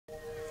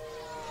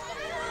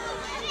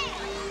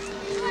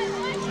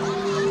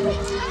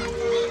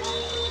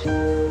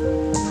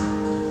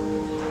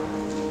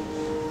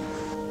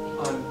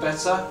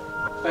better,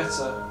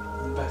 better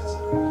and better.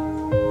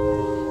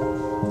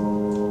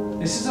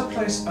 This is a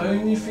place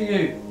only for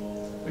you,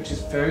 which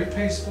is very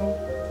peaceful.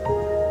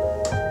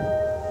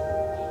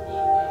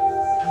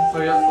 And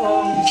for your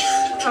arms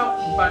out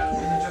and back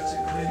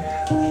energetically.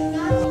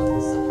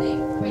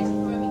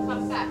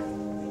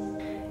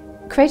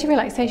 Creative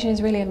relaxation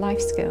is really a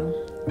life skill,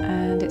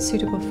 and it's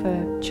suitable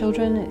for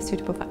children, it's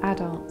suitable for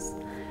adults.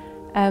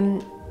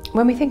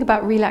 When we think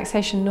about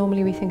relaxation,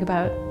 normally we think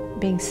about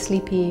being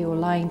sleepy or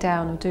lying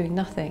down or doing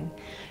nothing.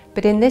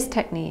 But in this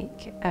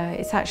technique,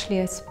 it's actually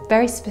a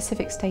very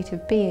specific state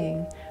of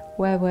being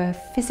where we're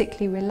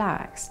physically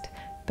relaxed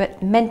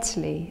but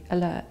mentally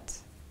alert.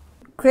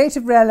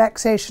 Creative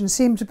relaxation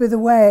seemed to be the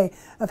way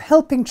of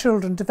helping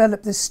children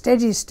develop this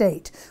steady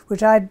state,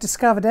 which I'd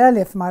discovered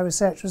earlier from my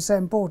research was so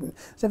important.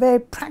 It's a very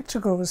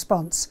practical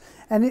response,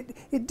 and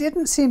it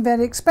didn't seem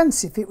very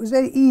expensive. It was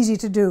very easy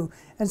to do,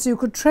 and so you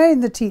could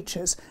train the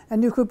teachers,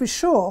 and you could be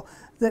sure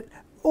that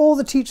all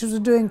the teachers were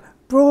doing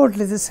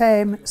broadly the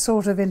same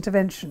sort of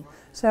intervention.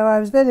 So I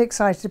was very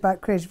excited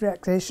about creative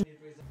relaxation.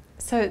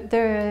 So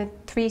there are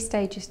 3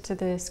 stages to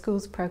the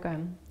schools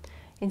programme.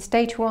 In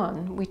stage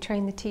 1, we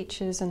train the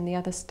teachers and the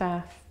other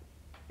staff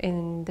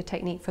in the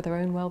technique for their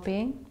own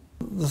well-being.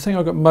 The thing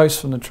I got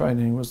most from the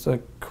training was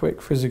the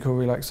quick physical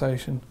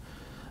relaxation.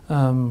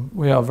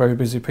 We are very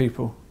busy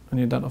people, and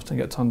you don't often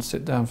get time to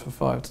sit down for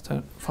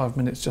 5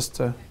 minutes just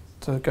to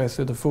go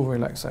through the full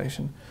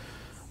relaxation.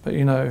 But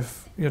you know,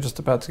 if you're just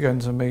about to go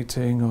into a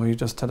meeting, or you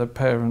just had a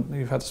parent that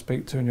you've had to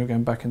speak to and you're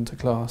going back into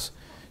class,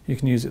 you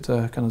can use it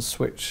to kind of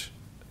switch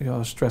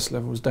your stress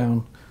levels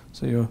down,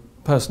 so you're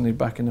personally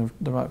back in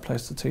the right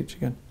place to teach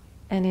again.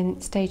 And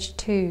in stage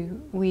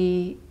 2,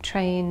 we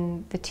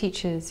train the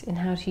teachers in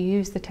how to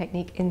use the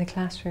technique in the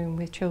classroom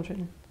with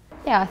children.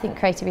 Yeah, I think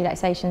creative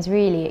relaxation is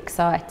really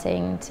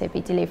exciting to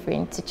be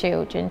delivering to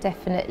children,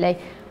 definitely.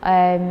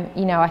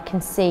 You know, I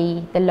can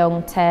see the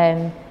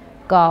long-term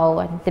goal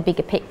and the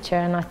bigger picture,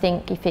 and I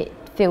think if it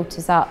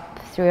filters up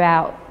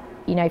throughout,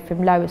 you know,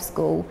 from lower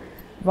school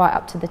right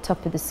up to the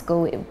top of the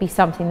school, it would be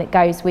something that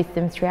goes with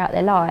them throughout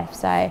their life.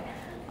 So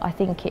I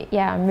think,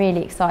 I'm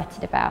really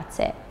excited about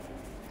it.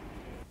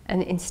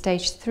 And in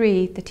stage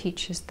 3, the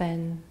teachers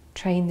then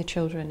train the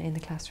children in the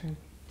classroom.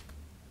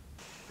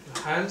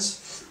 Your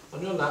hands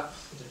on your lap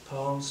with your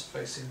palms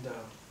facing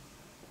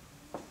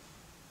down.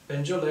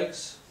 Bend your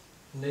legs,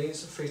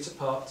 knees and feet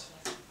apart,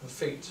 and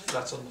feet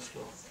flat on the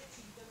floor.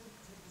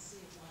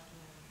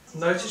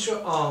 Notice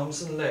your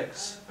arms and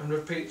legs and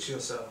repeat to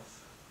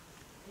yourself.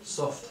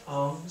 Soft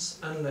arms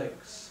and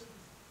legs.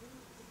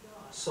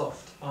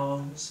 Soft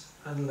arms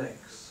and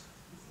legs.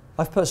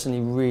 I've personally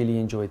really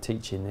enjoyed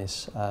teaching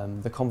this.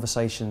 The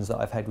conversations that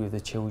I've had with the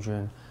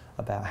children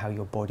about how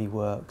your body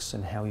works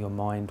and how your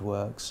mind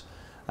works,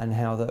 and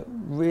how that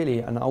really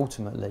and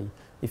ultimately,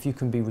 if you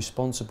can be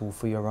responsible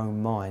for your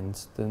own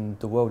mind, then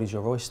the world is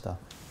your oyster.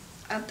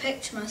 I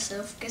picture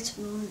myself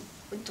getting on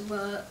with the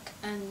work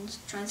and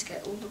trying to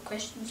get all the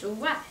questions all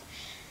right.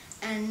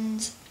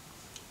 And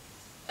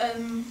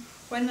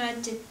when I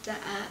did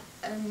that,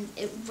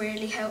 it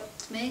really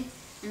helped me,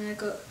 and I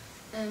got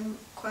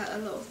quite a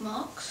lot of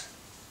marks.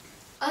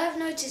 I have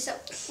noticed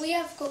that we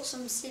have got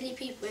some silly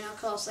people in our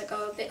class that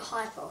go a bit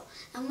hyper,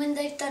 and when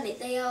they've done it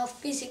they are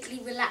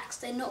physically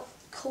relaxed. They're not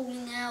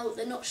calling out,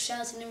 they're not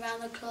shouting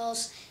around the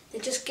class,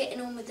 they're just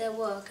getting on with their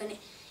work, and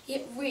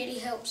it really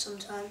helps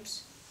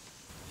sometimes.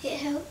 It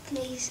helped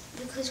me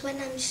because when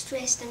I'm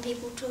stressed and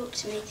people talk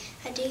to me,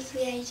 I do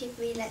creative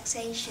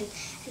relaxation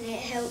and it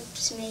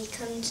helps me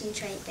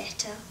concentrate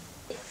better.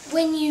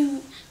 When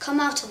you come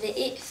out of it,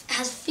 it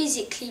has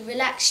physically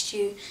relaxed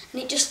you,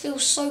 and it just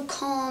feels so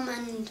calm,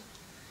 and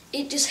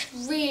it just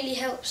really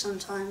helps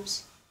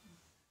sometimes.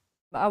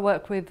 I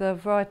work with a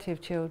variety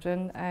of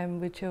children,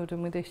 with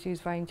children with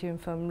issues ranging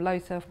from low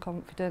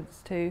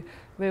self-confidence to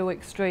real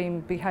extreme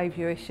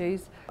behaviour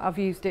issues. I've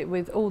used it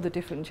with all the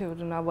different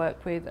children I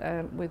work with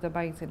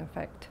amazing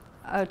effect.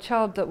 A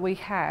child that we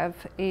have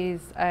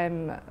is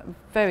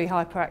very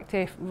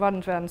hyperactive,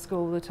 runs around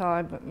school all the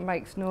time,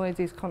 makes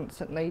noises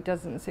constantly,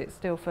 doesn't sit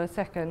still for a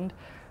second,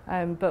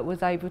 but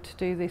was able to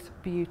do this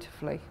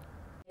beautifully.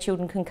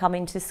 Children can come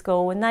into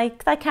school and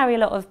they carry a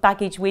lot of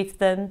baggage with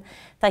them.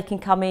 They can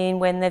come in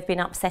when they've been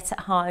upset at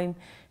home.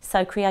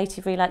 So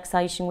creative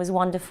relaxation was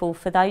wonderful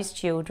for those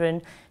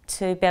children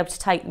to be able to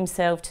take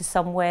themselves to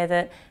somewhere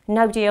that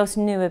nobody else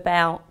knew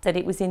about, that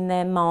it was in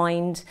their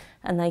mind,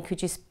 and they could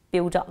just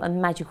build up a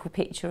magical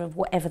picture of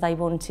whatever they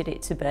wanted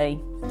it to be.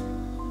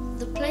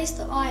 The place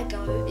that I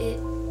go, it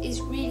is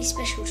really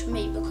special to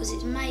me because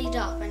it's made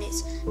up, and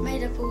it's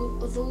made up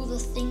of all the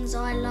things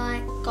I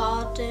like.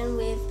 Garden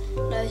with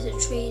loads of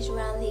trees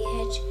around the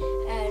edge,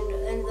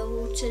 and the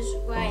water's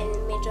right in the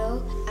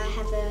middle. I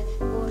have a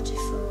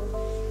waterfall,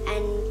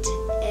 and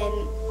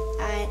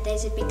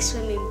there's a big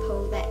swimming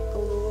pool that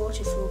all the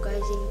waterfall goes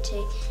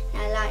into,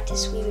 and I like to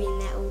swim in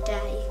that all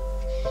day.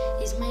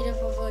 It's made up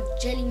of a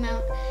jelly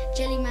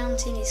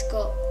mountain, it's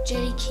got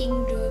jelly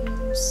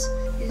kingdoms.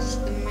 It's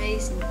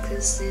amazing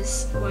because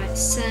there's white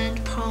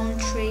sand, palm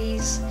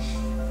trees,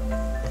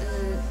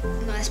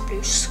 nice nice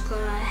blue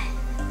sky.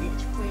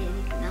 It's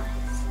really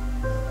nice.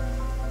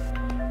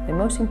 The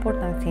most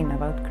important thing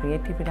about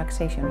creative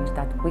relaxation is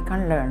that we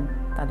can learn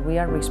that we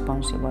are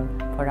responsible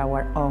for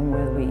our own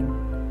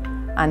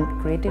well-being.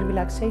 And creative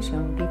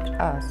relaxation gives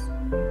us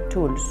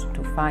tools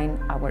to find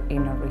our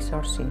inner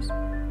resources,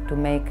 to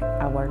make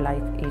our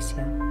life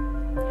easier.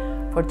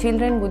 For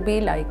children, it would be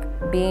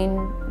like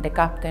being the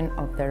captain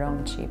of their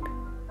own ship.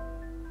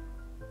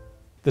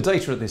 The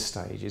data at this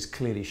stage is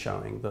clearly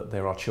showing that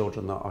there are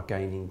children that are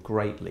gaining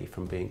greatly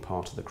from being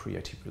part of the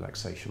creative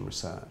relaxation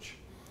research.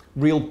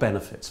 Real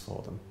benefits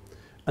for them.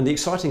 And the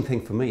exciting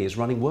thing for me is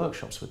running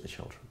workshops with the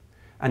children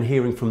and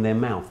hearing from their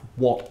mouth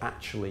what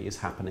actually is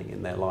happening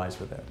in their lives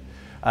with it.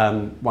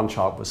 One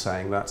child was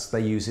saying that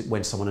they use it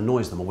when someone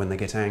annoys them or when they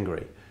get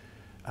angry.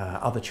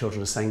 Other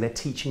children are saying they're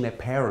teaching their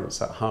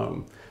parents at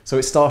home. So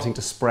it's starting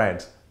to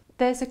spread.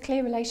 There's a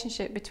clear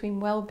relationship between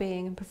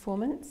well-being and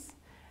performance,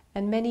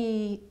 and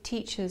many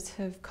teachers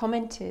have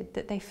commented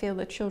that they feel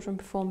that children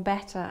perform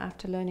better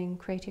after learning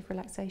creative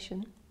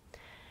relaxation.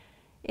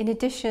 In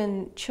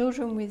addition,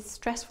 children with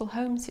stressful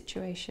home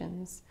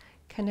situations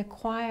can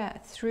acquire,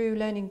 through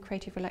learning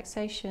creative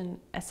relaxation,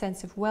 a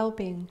sense of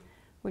well-being,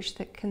 which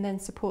can then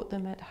support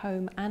them at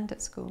home and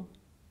at school.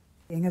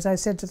 As I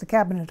said to the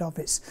Cabinet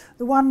Office,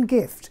 the one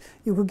gift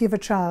you could give a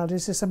child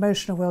is this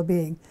emotional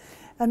well-being.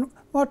 And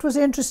what was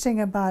interesting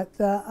about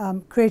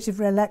the creative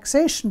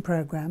relaxation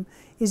programme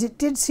is it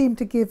did seem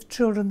to give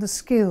children the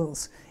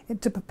skills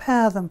to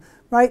prepare them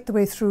right the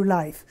way through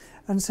life.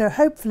 And so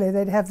hopefully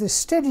they'd have this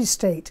steady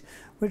state,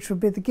 which would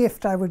be the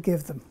gift I would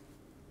give them.